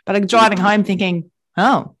run. But I'm driving home thinking,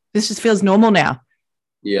 oh, this just feels normal now.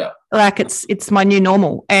 Yeah. Like it's my new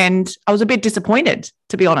normal. And I was a bit disappointed,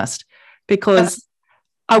 to be honest, because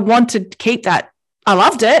I wanted to keep that. I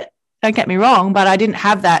loved it. Don't get me wrong, but I didn't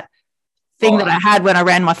have that thing that I had when I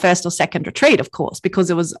ran my first or second retreat, of course, because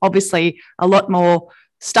there was obviously a lot more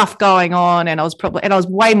stuff going on, and I was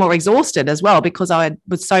way more exhausted as well because I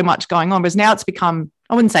was so much going on. Whereas now it's become,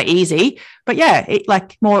 I wouldn't say easy, but yeah,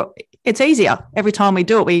 it's easier. Every time we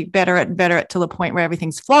do it, we better it to the point where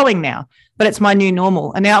everything's flowing now. But it's my new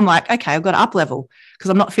normal. And now I'm like, okay, I've got to up level because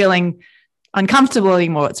I'm not feeling uncomfortable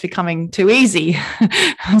anymore. It's becoming too easy.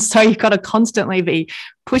 And so you've got to constantly be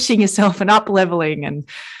pushing yourself and up leveling. And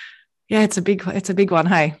yeah, it's a big one.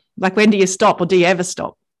 Hey, like, when do you stop, or do you ever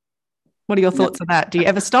stop? What are your thoughts on that? Do you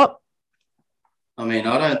ever stop? I mean,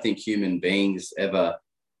 I don't think human beings ever,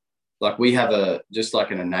 like, we have just like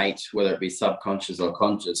an innate, whether it be subconscious or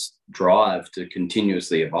conscious, drive to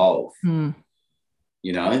continuously evolve.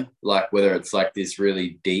 You know, like whether it's like this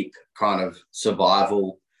really deep kind of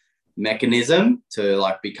survival mechanism to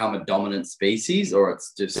like become a dominant species, or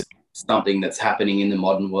it's just something that's happening in the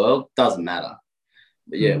modern world, doesn't matter.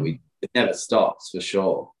 But yeah, it never stops for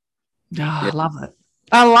sure. I love it.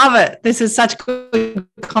 I love it. This is such good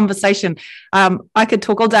conversation. I could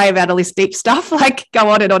talk all day about all this deep stuff, like go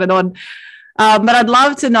on and on and on. But I'd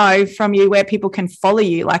love to know from you where people can follow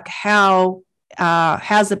you, like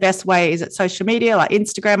how's the best way? Is it social media, like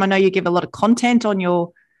Instagram? I know you give a lot of content on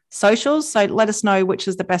your socials, so let us know which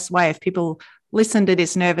is the best way if people listen to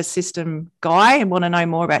this nervous system guy and want to know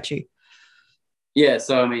more about you. Yeah,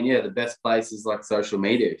 so I mean, yeah, the best place is like social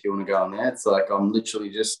media. If you want to go on there, it's like I'm literally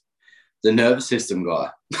just the nervous system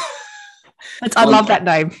guy. I love that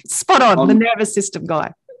name. Spot on, the nervous system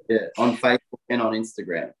guy. Yeah, on Facebook and on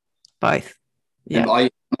Instagram. Both. Yeah. And I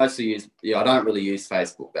mostly I don't really use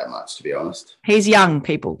Facebook that much, to be honest. He's young,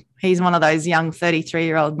 people. He's one of those young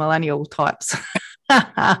 33-year-old millennial types.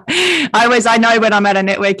 I know when I'm at a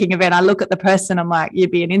networking event, I look at the person, I'm like,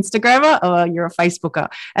 you'd be an Instagrammer or you're a Facebooker.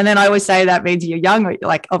 And then I always say that means you're young,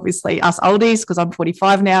 like obviously us oldies, because I'm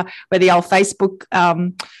 45 now, we're the old Facebook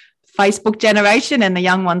generation, and the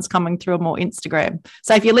young ones coming through are more Instagram.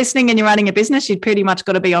 So if you're listening and you're running a business, you've pretty much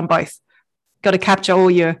got to be on both. Got to capture all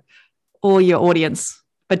your audience.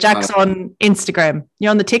 But Jack's on Instagram. You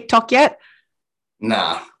on the TikTok yet?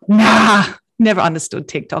 Nah. Never understood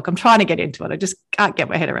TikTok. I'm trying to get into it. I just can't get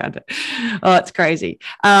my head around it. Oh, it's crazy.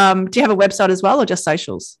 Do you have a website as well, or just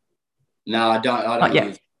socials? No, I don't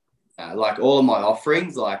use like all of my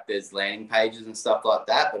offerings, like there's landing pages and stuff like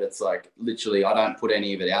that, but it's like literally I don't put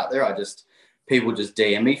any of it out there. People just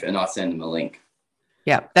DM me and I send them a link.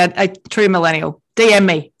 Yeah, that a true millennial. DM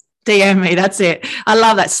me. DM me. That's it. I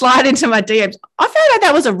love that. Slide into my DMs. I found out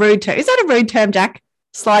that was a rude term. Is that a rude term, Jack?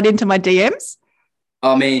 Slide into my DMs?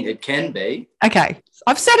 I mean, it can be. Okay.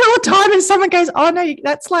 I've said it all the time and someone goes, oh, no,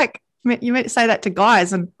 that's like, you meant to say that to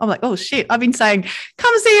guys. And I'm like, oh, shit. I've been saying,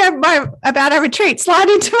 come see about our retreat. Slide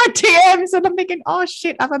into my DMs. And I'm thinking, oh,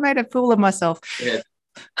 shit, have I made a fool of myself? Yeah.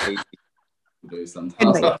 Do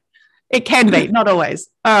sometimes. It can be, not always.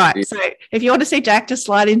 All right. Yeah. So if you want to see Jack, just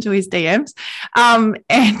slide into his DMs.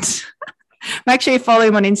 And make sure you follow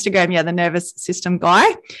him on Instagram. Yeah, the Nervous System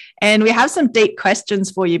Guy. And we have some deep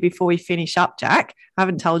questions for you before we finish up, Jack. I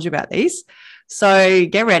haven't told you about these. So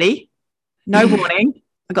get ready. No warning.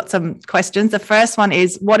 I've got some questions. The first one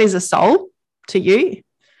is, what is a soul to you?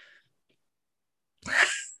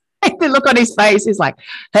 The look on his face is like,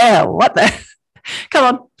 hell, what the? Come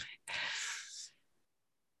on.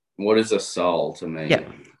 What is a soul to me? Yeah.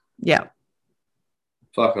 Yeah.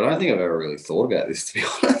 Fuck, I don't think I've ever really thought about this, to be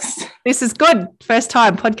honest. This is good. First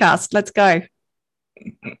time podcast. Let's go.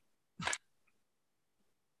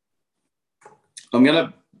 I'm going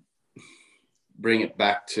to bring it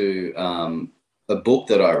back to a book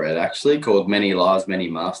that I read, actually, called Many Lives, Many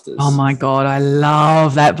Masters. Oh, my God. I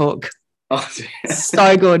love that book. Oh,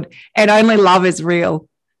 so good. And Only Love is Real.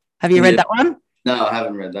 Have you read that one? No, I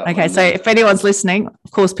haven't read that one. Okay, so if anyone's listening, of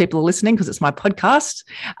course people are listening because it's my podcast,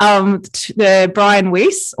 the Brian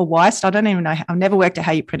Weiss, or Weiss, I don't even know, I've never worked out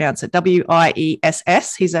how you pronounce it,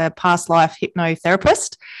 Wiess. He's a past life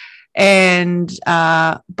hypnotherapist. And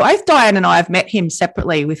both Diane and I have met him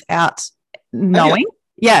separately without knowing.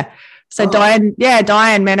 Yeah. So Diane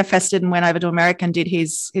manifested and went over to America and did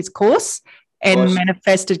his course and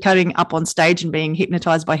manifested coming up on stage and being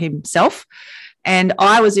hypnotized by himself. And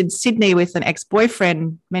I was in Sydney with an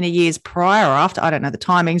ex-boyfriend many years prior or after, I don't know the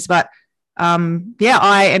timings, but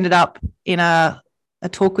I ended up in a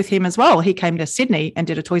talk with him as well. He came to Sydney and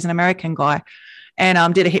did a talk. He's an American guy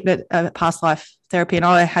and did a past life therapy, and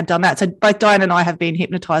I had done that. So both Diane and I have been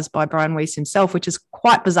hypnotized by Brian Weiss himself, which is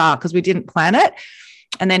quite bizarre because we didn't plan it.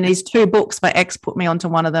 And then these two books, my ex put me onto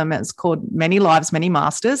one of them. It's called Many Lives, Many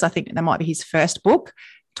Masters. I think that might be his first book.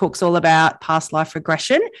 Talks all about past life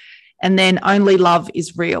regression. And then Only Love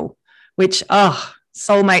is Real, which,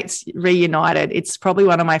 Soulmates Reunited. It's probably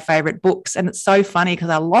one of my favorite books. And it's so funny because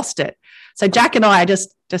I lost it. So Jack and I,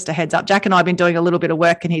 just a heads up, Jack and I have been doing a little bit of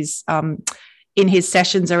work in his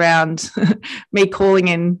sessions around me calling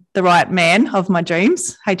in the right man of my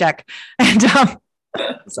dreams. Hey, Jack. And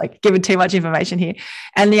it's like giving too much information here.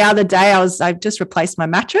 And the other day I just replaced my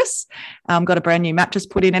mattress, got a brand new mattress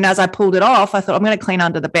put in. And as I pulled it off, I thought I'm going to clean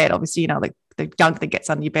under the bed. Obviously, like the gunk that gets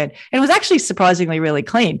under your bed. And it was actually surprisingly really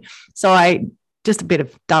clean. So just a bit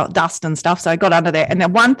of dust and stuff. So I got under there. And the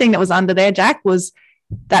one thing that was under there, Jack, was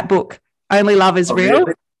that book, Only Love is Real.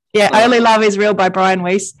 Really? Yeah, Only Love is Real by Brian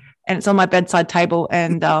Weiss. And it's on my bedside table.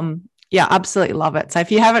 And absolutely love it. So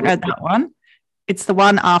if you haven't read that one, it's the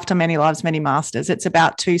one after Many Lives, Many Masters. It's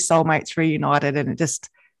about two soulmates reunited, and it just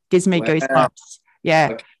gives me goosebumps. Yeah.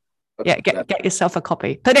 Okay. Yeah, get yourself a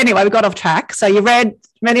copy. But anyway, we got off track. So you read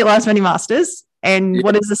Many Lives, Many Masters, and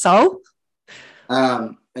What is the Soul?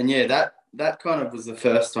 And that kind of was the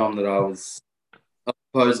first time that I was, I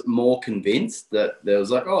suppose, more convinced that there was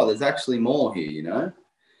like, there's actually more here, you know?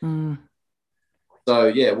 Mm.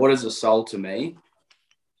 So, what is a soul to me?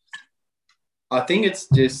 I think it's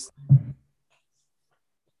just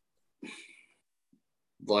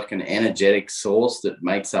like an energetic source that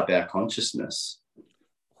makes up our consciousness.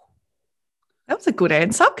 That was a good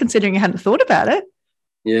answer, considering you hadn't thought about it.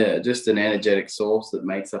 Yeah, just an energetic source that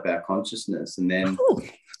makes up our consciousness. And then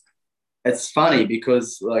it's funny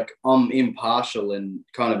because, like, I'm impartial and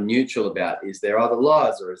kind of neutral about, is there other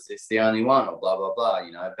lives or is this the only one or blah, blah, blah,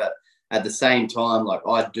 you know. But at the same time, like,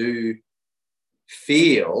 I do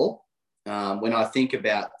feel when I think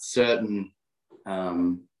about certain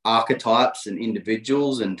archetypes and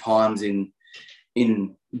individuals and times in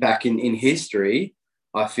history,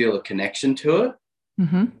 I feel a connection to it.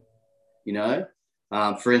 Mm-hmm. You know,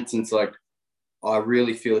 for instance, like, I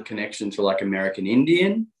really feel a connection to, like, American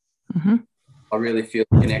Indian. Mm-hmm. I really feel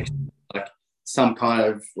a connection to, like, some kind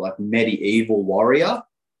of, like, medieval warrior.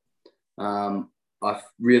 I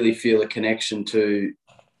really feel a connection to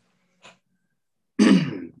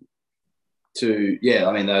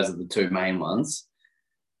I mean, those are the two main ones.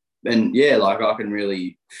 And like, I can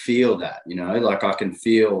really feel that, you know, like, I can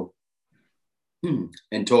feel,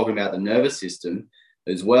 and talking about the nervous system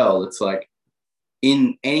as well, it's like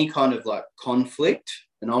in any kind of, like, conflict,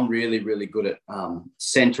 and I'm really, really good at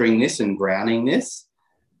centering this and grounding this,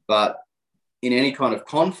 but in any kind of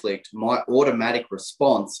conflict, my automatic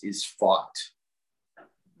response is fight.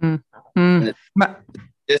 Mm. And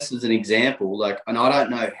it's just as an example, like, and I don't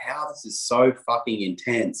know how this is so fucking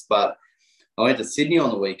intense, but I went to Sydney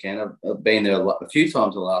on the weekend. I've been there a few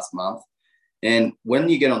times in the last month. And when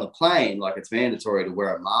you get on the plane, like, it's mandatory to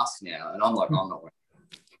wear a mask now. And I'm like, I'm not wearing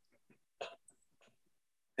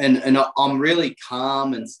it. And I'm really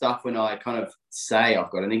calm and stuff when I kind of say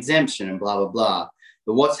I've got an exemption and blah, blah, blah.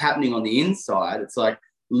 But what's happening on the inside, it's like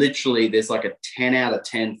literally there's like a 10 out of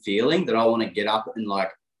 10 feeling that I want to get up and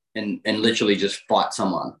like, and literally just fight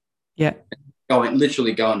someone. Yeah.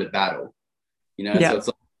 Literally go into battle, you know? Yeah. So it's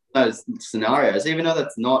like those scenarios, even though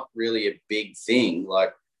that's not really a big thing,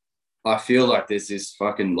 like, I feel like there's this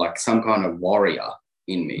fucking like some kind of warrior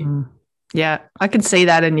in me. Yeah, I can see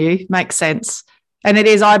that in you. Makes sense. And it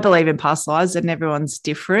is, I believe in past lives and everyone's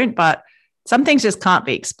different, but some things just can't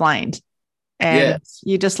be explained. And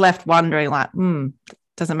you're just left wondering like,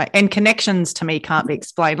 doesn't make, and connections to me can't be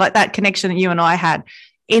explained. Like that connection that you and I had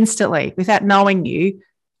instantly without knowing you,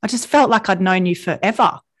 I just felt like I'd known you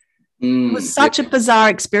forever. It was such a bizarre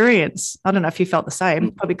experience. I don't know if you felt the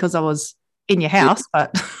same, probably because I was in your house,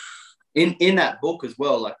 but... In that book as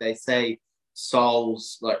well, like they say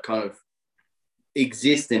souls like kind of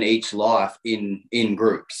exist in each life in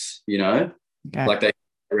groups, you know, like they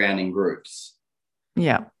around in groups.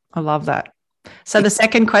 Yeah, I love that. So the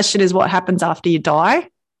second question is what happens after you die?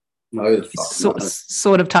 No, the fuck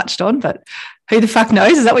sort of touched on, but who the fuck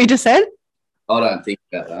knows? Is that what you just said? I don't think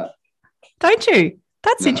about that. Don't you?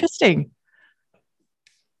 That's interesting.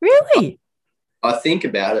 Really? I think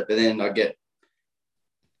about it, but then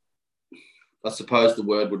I suppose the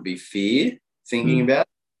word would be fear, thinking about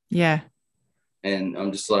it. Yeah. And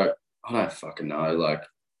I'm just like, I don't fucking know. Like,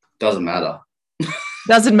 doesn't matter.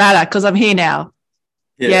 Doesn't matter because I'm here now.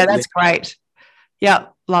 Yeah, that's great. Yeah,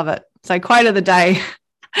 love it. So quote of the day,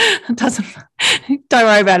 don't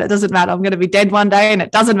worry about it. It doesn't matter. I'm going to be dead one day and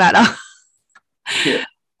it doesn't matter. Yeah.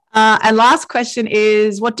 And last question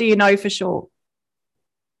is, what do you know for sure?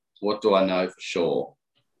 What do I know for sure?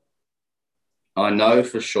 I know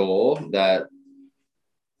for sure that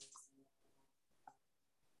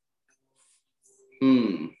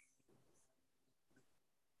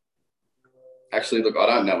actually, look, I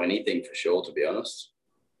don't know anything for sure, to be honest.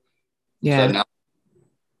 Yeah. So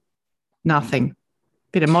nothing.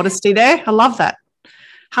 Bit of modesty there. I love that.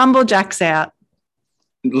 Humble Jack's out.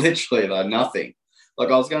 Literally, like, nothing. Like,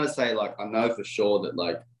 I was going to say, like, I know for sure that,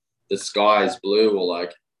 like, the sky is blue, or,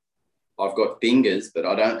 like, I've got fingers, but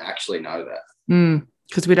I don't actually know that.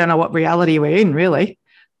 Because we don't know what reality we're in, really.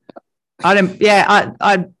 I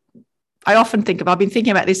often think I've been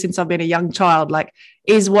thinking about this since I've been a young child, like,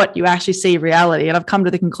 is what you actually see reality? And I've come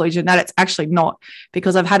to the conclusion that it's actually not,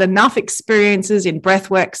 because I've had enough experiences in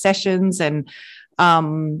breathwork sessions and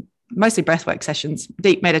mostly breathwork sessions,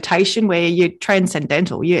 deep meditation, where you're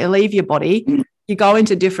transcendental. You leave your body, you go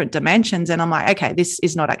into different dimensions, and I'm like, okay, this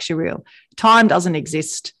is not actually real. Time doesn't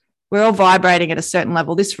exist. We're all vibrating at a certain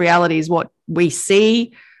level. This reality is what we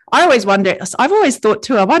see. I always wonder, I've always thought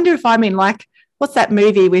too, I wonder if I'm in, like, what's that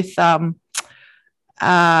movie with Jim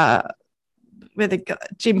Carrey,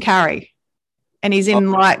 and he's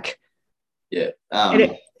in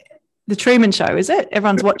the Truman Show, is it?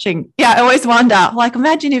 Everyone's watching. Yeah, I always wonder, like,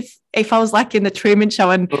 imagine if I was like in the Truman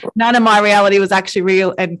Show and none of my reality was actually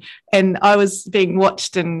real, and I was being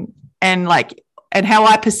watched, and how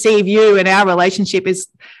I perceive you and our relationship is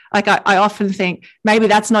like, I often think maybe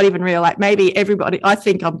that's not even real. Like, maybe I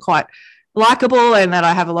think I'm quite likable and that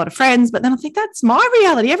I have a lot of friends, but then I think that's my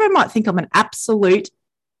reality. Everyone might think I'm an absolute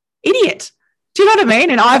idiot. Do you know what I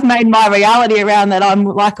mean? And I've made my reality around that I'm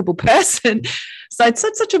a likable person. So it's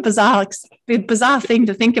such a bizarre thing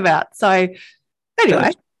to think about. So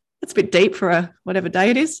anyway, it's a bit deep for whatever day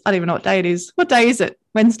it is. I don't even know what day it is. What day is it?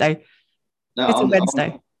 Wednesday. No, it's a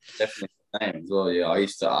Wednesday. I'm definitely the same as well. Yeah, I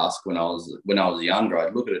used to ask when I was younger.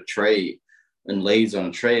 I'd look at a tree and leaves on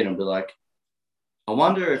a tree, and I'd be like, I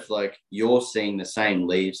wonder if, like, you're seeing the same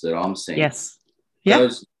leaves that I'm seeing. Yes. Yeah.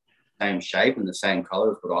 Those same shape and the same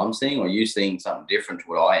color as what I'm seeing, or are you seeing something different to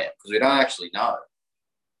what I am? Because we don't actually know.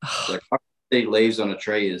 Like, I see leaves on a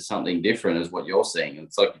tree as something different as what you're seeing.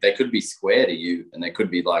 It's like they could be square to you, and they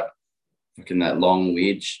could be like fucking that long,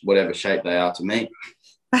 weird, whatever shape they are to me.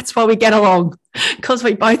 That's why we get along, because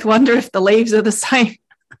we both wonder if the leaves are the same.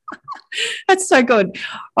 That's so good.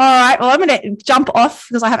 All right. Well, I'm going to jump off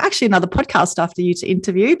because I have actually another podcast after you to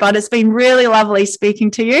interview, but it's been really lovely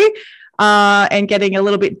speaking to you and getting a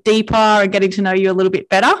little bit deeper and getting to know you a little bit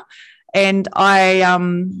better. And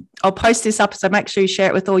I'll post this up, so make sure you share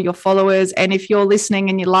it with all your followers. And if you're listening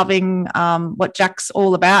and you're loving what Jack's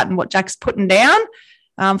all about and what Jack's putting down,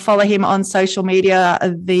 follow him on social media,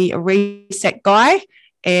 The Reset Guy.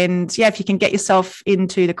 And yeah, if you can get yourself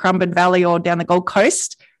into the Currumbin Valley or down the Gold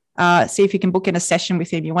Coast, see if you can book in a session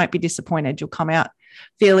with him. You won't be disappointed. You'll come out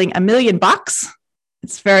feeling $1 million.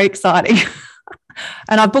 It's very exciting.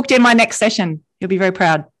 And I've booked in my next session. You'll be very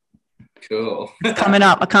proud. Cool. It's coming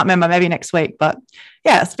up. I can't remember, maybe next week. But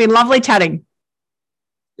yeah, it's been lovely chatting.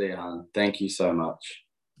 Yeah, thank you so much.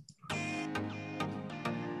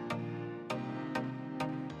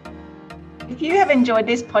 If you have enjoyed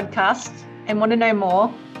this podcast and want to know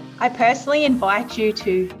more, I personally invite you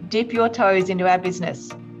to dip your toes into our business.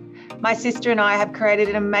 My sister and I have created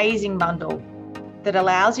an amazing bundle that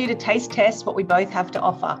allows you to taste test what we both have to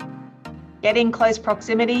offer. Get in close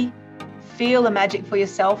proximity, feel the magic for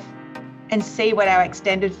yourself, and see what our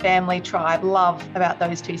extended family tribe love about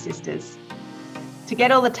those two sisters. To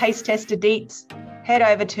get all the taste tester deets, head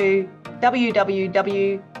over to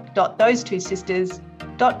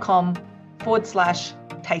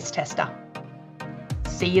www.thosetwosisters.com/taste tester.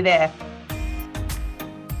 See you there.